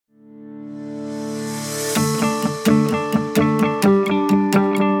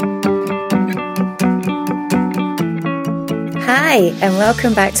Hi, and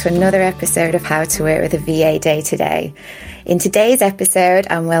welcome back to another episode of How to Work with a VA Day to Day. In today's episode,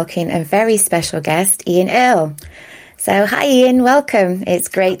 I'm welcoming a very special guest, Ian Earle. So, hi Ian, welcome. It's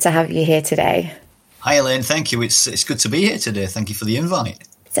great to have you here today. Hi Elaine, thank you. It's good to be here today. Thank you for the invite.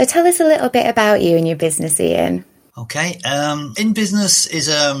 So tell us a little bit about you and your business, Ian. Okay, In Business is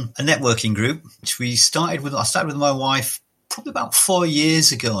a networking group, which I started with my wife probably about 4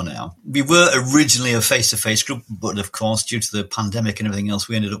 years ago now. We were originally a face-to-face group, but of course, due to the pandemic and everything else,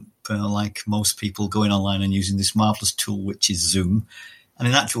 we ended up, like most people, going online and using this marvellous tool, which is Zoom. And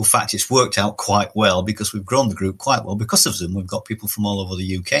in actual fact, it's worked out quite well because we've grown the group quite well. Because of Zoom, we've got people from all over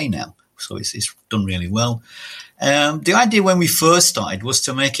the UK now. So it's done really well. The idea when we first started was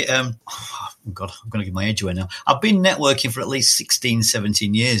to make it, oh God, I'm going to give my age away now. I've been networking for at least 16,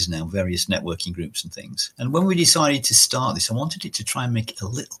 17 years now, various networking groups and things. And when we decided to start this, I wanted it to try and make it a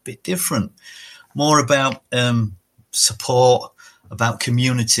little bit different, more about support, about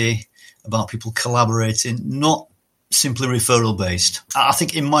community, about people collaborating, not simply referral based. I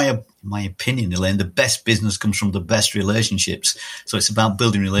think in my opinion, Elaine, the best business comes from the best relationships. So it's about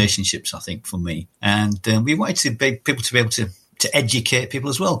building relationships, I think, for me. And we wanted people to be able to educate people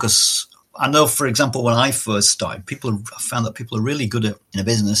as well, because I know, for example, when I first started, I found that people are really good at in a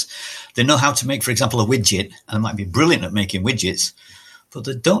business. They know how to make, for example, a widget, and they might be brilliant at making widgets, but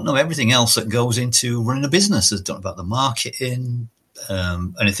they don't know everything else that goes into running a business. They don't know about the marketing,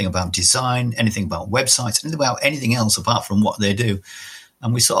 anything about design, anything about websites, anything about anything else apart from what they do.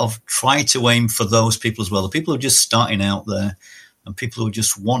 And we sort of try to aim for those people as well, the people who are just starting out there and people who are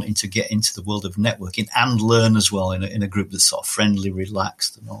just wanting to get into the world of networking and learn as well in a group that's sort of friendly,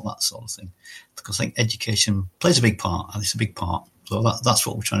 relaxed and all that sort of thing. Because I think education plays a big part, and it's a big part. So that's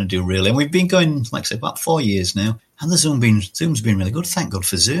what we're trying to do, really. And we've been going, like I say, about 4 years now. And Zoom's been really good. Thank God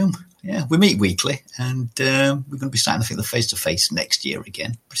for Zoom. Yeah, we meet weekly, and we're going to be starting, I think, the face-to-face next year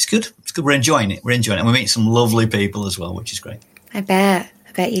again. But it's good. It's good. We're enjoying it. And we meet some lovely people as well, which is great. I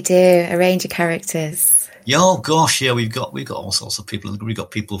bet you do. A range of characters. Yeah, oh gosh, yeah, we've got all sorts of people. We've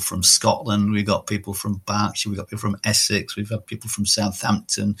got people from Scotland, we've got people from Berkshire, we've got people from Essex, we've had people from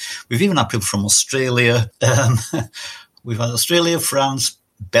Southampton, we've even had people from Australia. We've had Australia, France,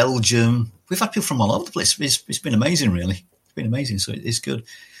 Belgium. We've had people from all over the place. It's been amazing, really. It's been amazing. So it's good.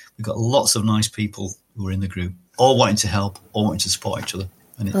 We've got lots of nice people who are in the group, all wanting to help, all wanting to support each other.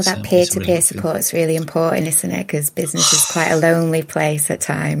 Well, that peer-to-peer support is really important, isn't it? Because business is quite a lonely place at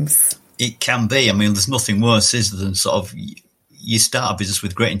times. It can be. I mean, there's nothing worse, is there, than sort of you start a business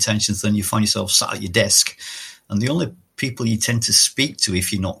with great intentions, then you find yourself sat at your desk, and the only people you tend to speak to,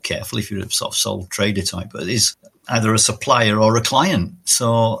 if you're not careful, if you're a sort of sole trader type, is either a supplier or a client.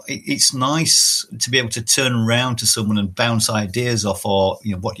 So it's nice to be able to turn around to someone and bounce ideas off, or,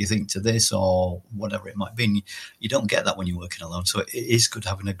 what do you think to this, or whatever it might be. And you don't get that when you're working alone. So it is good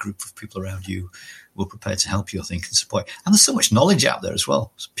having a group of people around you who are prepared to help you, I think, and support. And there's so much knowledge out there as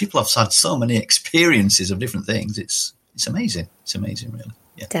well. So people have had so many experiences of different things. It's amazing. It's amazing, really.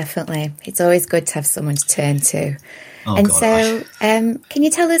 Yeah. Definitely. It's always good to have someone to turn to. Oh, and God, so can you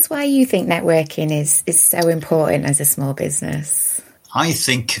tell us why you think networking is so important as a small business? I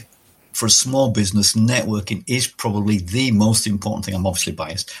think for a small business, networking is probably the most important thing. I'm obviously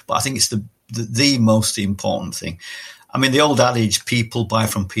biased, but I think it's the most important thing. I mean, the old adage, people buy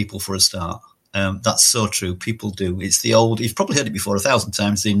from people for a start. That's so true. People do. It's the old, you've probably heard it before 1,000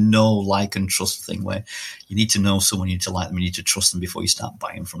 times, the know, like and trust thing, where you need to know someone, you need to like them, you need to trust them before you start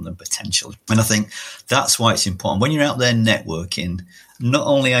buying from them potentially. And I think that's why it's important. When you're out there networking, not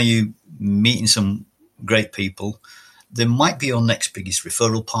only are you meeting some great people, there might be your next biggest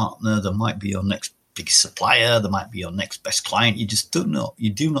referral partner, there might be your next biggest supplier, there might be your next best client. You just don't know. You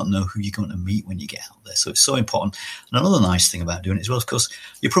do not know who you're going to meet when you get out there. So it's so important. And another nice thing about doing it as well, of course,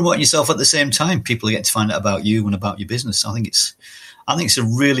 you're promoting yourself at the same time. People are getting to find out about you and about your business. I think it's a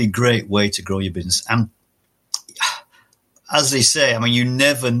really great way to grow your business. And as they say, I mean, you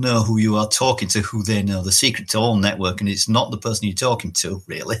never know who you are talking to, who they know. The secret to all networking, it's not the person you're talking to,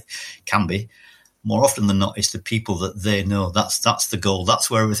 really. Can be. More often than not, it's the people that they know. That's the goal. That's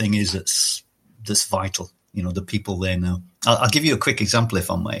where everything is that's vital, the people they know. I'll give you a quick example,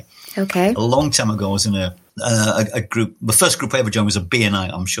 if I may. Okay. A long time ago, I was in a group. The first group I ever joined was a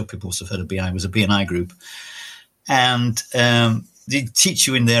BNI. I'm sure people must have heard of BNI. It was a BNI group. And they teach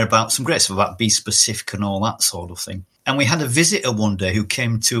you in there about some great stuff about be specific and all that sort of thing. And we had a visitor one day who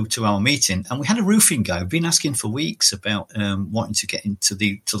came to our meeting, and we had a roofing guy who'd been asking for weeks about wanting to get into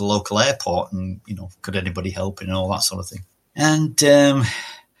the local airport, and could anybody help and all that sort of thing. And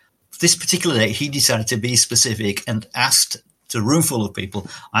this particular day, he decided to be specific and asked to a room full of people,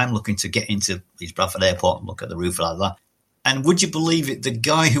 I'm looking to get into East Bradford Airport and look at the roof like that. And would you believe it, the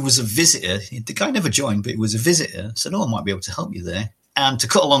guy who was a visitor, the guy never joined, but he was a visitor, said, I might be able to help you there. And to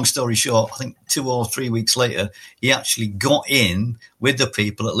cut a long story short, I think 2 or 3 weeks later, he actually got in with the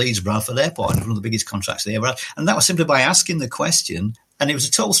people at Leeds Bradford Airport, and one of the biggest contracts they ever had. And that was simply by asking the question. And it was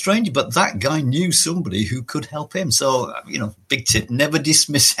a total stranger, but that guy knew somebody who could help him. So, big tip, never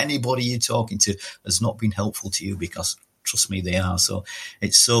dismiss anybody you're talking to as not being helpful to you, because trust me, they are. So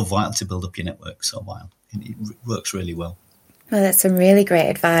it's so vital to build up your network, so vital. It works really well. Well, that's some really great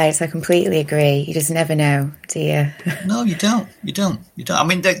advice. I completely agree. You just never know, do you? No, you don't. I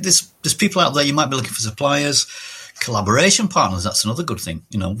mean, there's people out there, you might be looking for suppliers, collaboration partners. That's another good thing.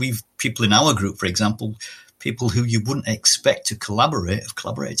 We've people in our group, for example, people who you wouldn't expect to collaborate have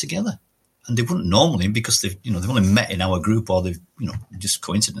collaborated together. And they wouldn't normally, because they've only met in our group, or they've, just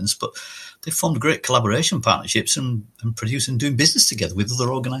coincidence, but they've formed great collaboration partnerships and produce and doing business together with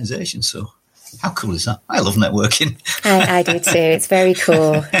other organizations. So how cool is that? I love networking. I do too. It's very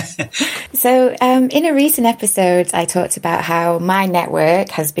cool. So in a recent episode, I talked about how my network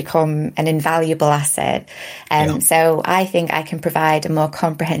has become an invaluable asset. So I think I can provide a more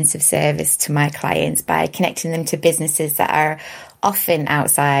comprehensive service to my clients by connecting them to businesses that are often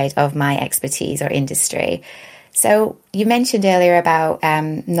outside of my expertise or industry. So you mentioned earlier about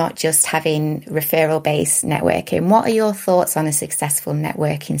not just having referral-based networking. What are your thoughts on a successful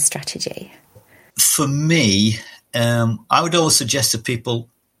networking strategy? For me, I would always suggest to people,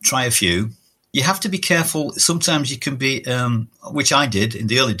 try a few. You have to be careful. Sometimes you can be, which I did in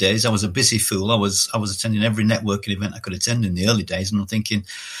the early days. I was a busy fool. I was attending every networking event I could attend in the early days, and I'm thinking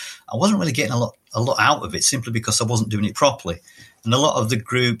I wasn't really getting a lot out of it, simply because I wasn't doing it properly. And a lot of the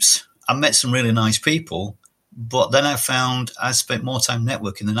groups, I met some really nice people, but then I found I spent more time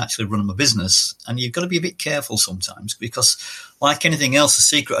networking than actually running my business. And you've got to be a bit careful sometimes, because like anything else, the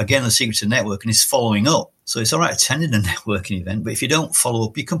secret to networking is following up. So it's all right attending a networking event, but if you don't follow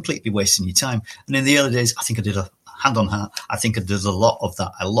up, you're completely wasting your time. And in the early days, I think I did a hand on heart. I think I did a lot of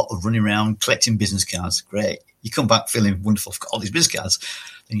that, a lot of running around collecting business cards. Great. You come back feeling wonderful. I've got all these business cards.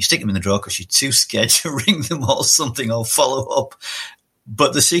 Then you stick them in the drawer because you're too scared to ring them or something or follow up.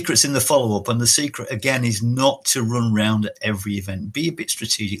 But the secret's in the follow-up, and the secret, again, is not to run around at every event. Be a bit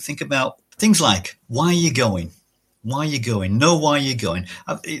strategic. Think about things like, why are you going? Why are you going? Know why you're going.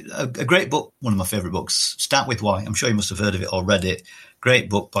 A great book, one of my favourite books, Start With Why. I'm sure you must have heard of it or read it. Great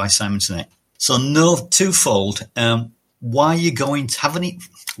book by Simon Sinek. So know twofold. Why are you going to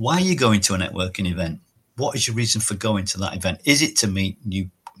a networking event? What is your reason for going to that event? Is it to meet new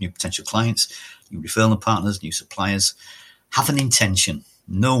potential clients, new referral partners, new suppliers? Have an intention.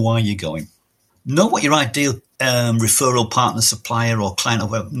 Know why you're going. Know what your ideal referral partner, supplier or client or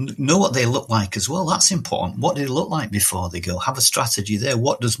whatever, know what they look like as well. That's important. What do they look like before they go? Have a strategy there.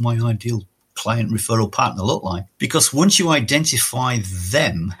 What does my ideal client referral partner look like? Because once you identify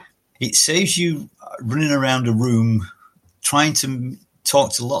them, it saves you running around a room trying to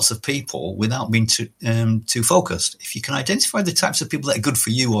talk to lots of people without being too focused. If you can identify the types of people that are good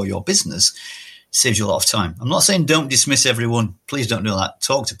for you or your business, saves you a lot of time. I'm not saying don't dismiss everyone. Please don't do that.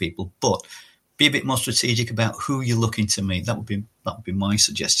 Talk to people, but be a bit more strategic about who you're looking to meet. That would be my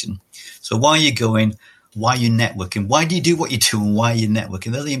suggestion. So why are you going? Why are you networking? Why do you do what you do, and why are you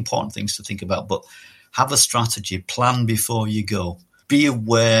networking? They're the important things to think about. But have a strategy. Plan before you go. Be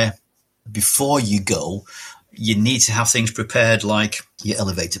aware before you go. You need to have things prepared, like your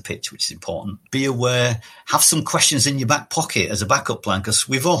elevator pitch, which is important. Be aware, have some questions in your back pocket as a backup plan, because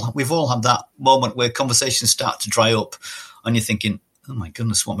we've all had that moment where conversations start to dry up and you're thinking, oh my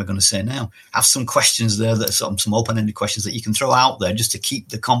goodness, what am I going to say now? Have some questions there, that are some open-ended questions that you can throw out there just to keep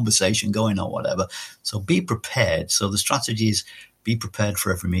the conversation going or whatever. So be prepared. So the strategy is be prepared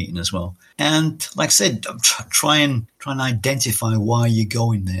for every meeting as well. And like I said, try and identify why you're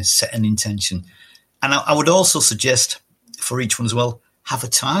going there, set an intention. And I would also suggest for each one as well, have a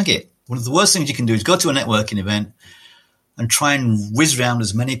target. One of the worst things you can do is go to a networking event and try and whiz around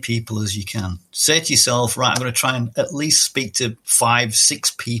as many people as you can. Say to yourself, right, I'm going to try and at least speak to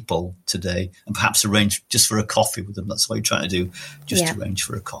 5-6 people today and perhaps arrange just for a coffee with them. That's what you're trying to do, arrange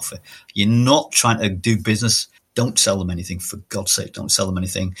for a coffee. You're not trying to do business. Don't sell them anything. For God's sake, don't sell them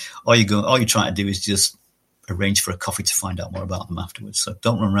anything. All you're trying to do is just arrange for a coffee to find out more about them afterwards. So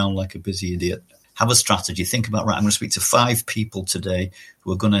don't run around like a busy idiot. Have a strategy. Think about, right, I'm going to speak to 5 people today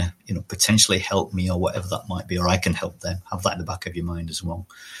who are going to, potentially help me or whatever that might be, or I can help them. Have that in the back of your mind as well.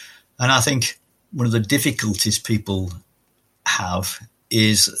 And I think one of the difficulties people have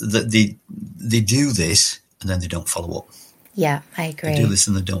is that they do this and then they don't follow up. Yeah, I agree. They do this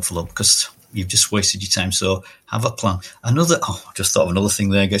and they don't follow up because you've just wasted your time. So have a plan. I just thought of another thing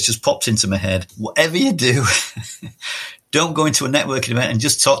there, guys, just popped into my head. Whatever you do, Don't go into a networking event and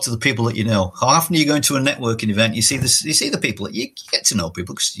just talk to the people that you know. How often are you going to a networking event? You see the people that you get to know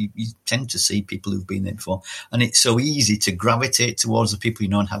people, because you tend to see people who've been there before. And it's so easy to gravitate towards the people you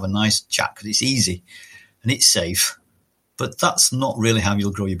know and have a nice chat, because it's easy and it's safe. But that's not really how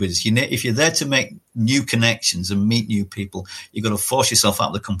you'll grow your business. If you're there to make new connections and meet new people, you've got to force yourself out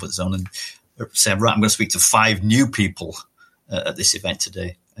of the comfort zone and say, right, I'm going to speak to 5 new people at this event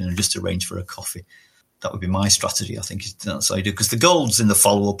today, and just arrange for a coffee. That would be my strategy, I think. That's how I do. Because the goals in the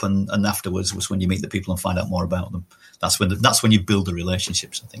follow-up and afterwards was when you meet the people and find out more about them. That's when you build the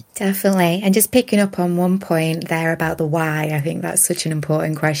relationships, I think. Definitely. And just picking up on one point there about the why, I think that's such an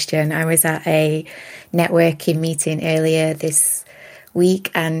important question. I was at a networking meeting earlier this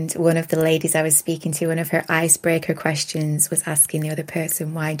week, and one of the ladies I was speaking to, one of her icebreaker questions was asking the other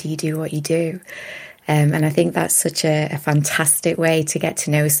person, why do you do what you do? And I think that's such a fantastic way to get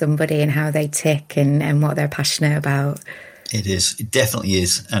to know somebody and how they tick and what they're passionate about. It is. It definitely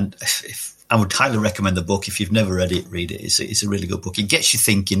is. And I would highly recommend the book. If you've never read it, read it. It's a really good book. It gets you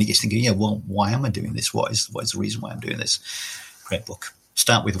thinking. Yeah, well, why am I doing this? What is the reason why I'm doing this? Great book.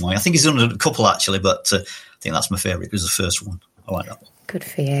 Start with why. I think he's done a couple, actually, but I think that's my favourite. It was the first one. I like that one. Good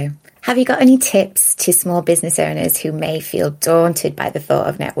for you. Have you got any tips to small business owners who may feel daunted by the thought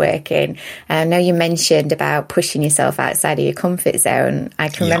of networking? I know you mentioned about pushing yourself outside of your comfort zone. I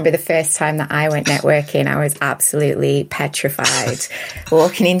can remember the first time that I went networking, I was absolutely petrified,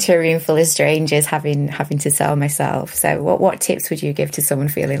 walking into a room full of strangers, having to sell myself. So what tips would you give to someone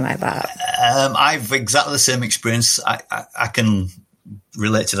feeling like that? I've exactly the same experience. I can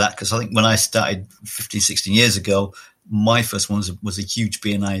relate to that, because I think when I started 15, 16 years ago, my first one was a huge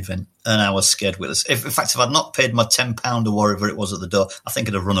BNI event, and I was scared with us. In fact, if I'd not paid my £10 or whatever it was at the door, I think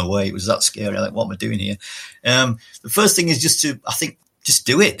I'd have run away. It was that scary. I think, what am I doing here? The first thing is just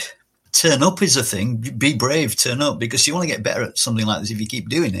do it. Turn up is a thing. Be brave, turn up, because you want to get better at something like this if you keep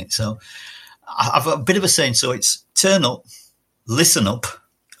doing it. So I've got a bit of a saying. So it's turn up, listen up,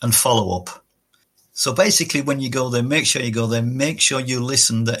 and follow up. So basically, when you go there, make sure you go there, make sure you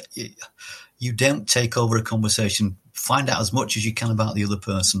listen, that you don't take over a conversation. Find out as much as you can about the other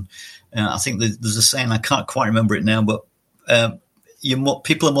person. I think there's a saying, I can't quite remember it now, but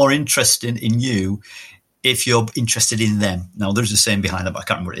people are more interested in you if you're interested in them. Now, there's a saying behind that, but I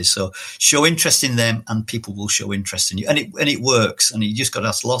can't remember what it is. So show interest in them and people will show interest in you. And it works. And you just got to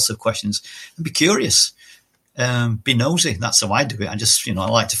ask lots of questions and be curious. Be nosy. That's how I do it. I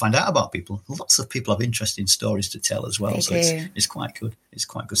like to find out about people. Lots of people have interesting stories to tell as well. So it's quite good. It's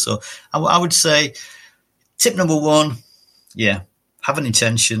quite good. So I would say tip number 1, have an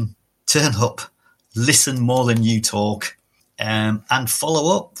intention, turn up, listen more than you talk, and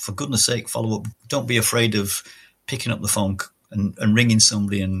follow up. For goodness sake, follow up. Don't be afraid of picking up the phone and ringing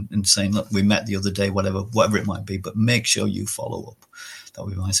somebody and saying, look, we met the other day, whatever it might be, but make sure you follow up. That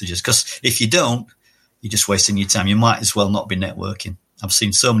would be my suggestion. Because if you don't, you're just wasting your time. You might as well not be networking. I've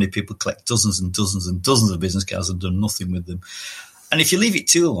seen so many people collect dozens and dozens and dozens of business cards and done nothing with them. And if you leave it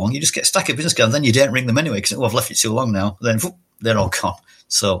too long, you just get a stack of business cards, and then you don't ring them anyway because, I've left it too long now. Then they're all gone.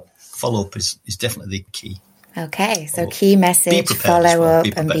 So follow-up is definitely the key. Okay, so key message, follow up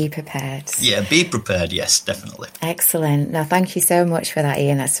and be prepared. Yeah, be prepared, yes, definitely. Excellent. No, thank you so much for that,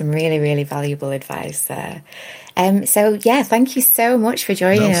 Ian. That's some really, really valuable advice there. Thank you so much for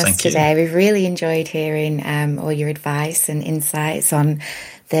joining us today. We've really enjoyed hearing all your advice and insights on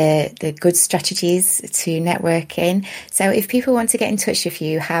the good strategies to networking. So if people want to get in touch with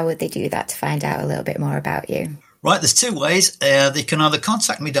you, how would they do that to find out a little bit more about you? Right, there's 2 ways. They can either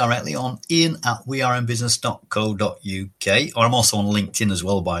contact me directly on ian@weareinbusiness.co.uk, or I'm also on LinkedIn as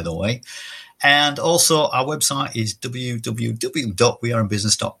well, by the way. And also our website is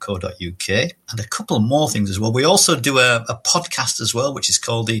www.weareinbusiness.co.uk. And a couple of more things as well. We also do a podcast as well, which is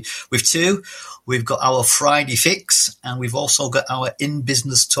called we've 2. We've got our Friday Fix, and we've also got our In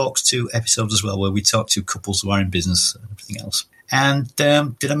Business Talks 2 episodes as well, where we talk to couples who are in business and everything else. And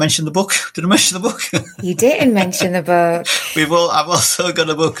did I mention the book? You didn't mention the book. I've also got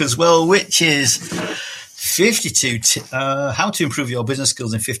a book as well, which is 52 how to improve your business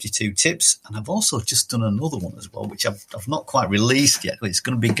skills in 52 tips. And I've also just done another one as well, which I've not quite released yet. It's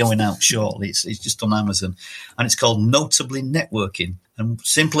going to be going out shortly. It's just on Amazon, and it's called Notably Networking. And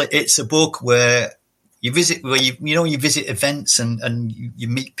simply, it's a book where you visit where you visit events and you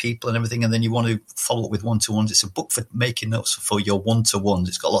meet people and everything, and then you want to follow up with one-to-ones. It's a book for making notes for your one-to-ones.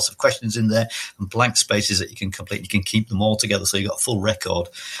 It's got lots of questions in there and blank spaces that you can complete. You can keep them all together, so you've got a full record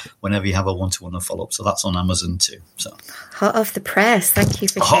whenever you have a one-to-one and follow-up. So that's on Amazon too. So hot off the press. Thank you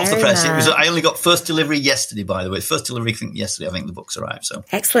for sharing hot off the press. That. I only got first delivery yesterday, by the way. First delivery yesterday. I think the book's arrived. So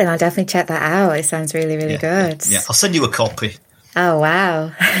excellent. I'll definitely check that out. It sounds really, really good. Yeah, I'll send you a copy. Oh,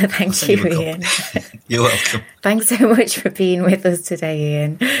 wow. Thank you, Ian. You're welcome. Thanks so much for being with us today,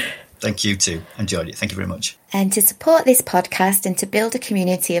 Ian. Thank you too. Enjoyed it. Thank you very much. And to support this podcast and to build a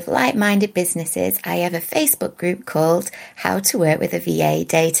community of like-minded businesses, I have a Facebook group called How to Work with a VA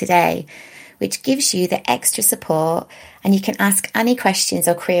Day to Day, which gives you the extra support, and you can ask any questions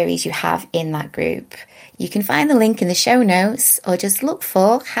or queries you have in that group. You can find the link in the show notes, or just look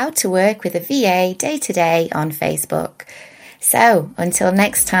for How to Work with a VA Day to Day on Facebook. So, until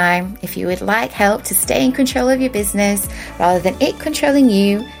next time, if you would like help to stay in control of your business rather than it controlling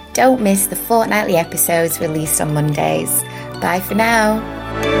you, don't miss the fortnightly episodes released on Mondays. Bye for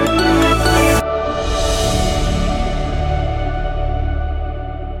now.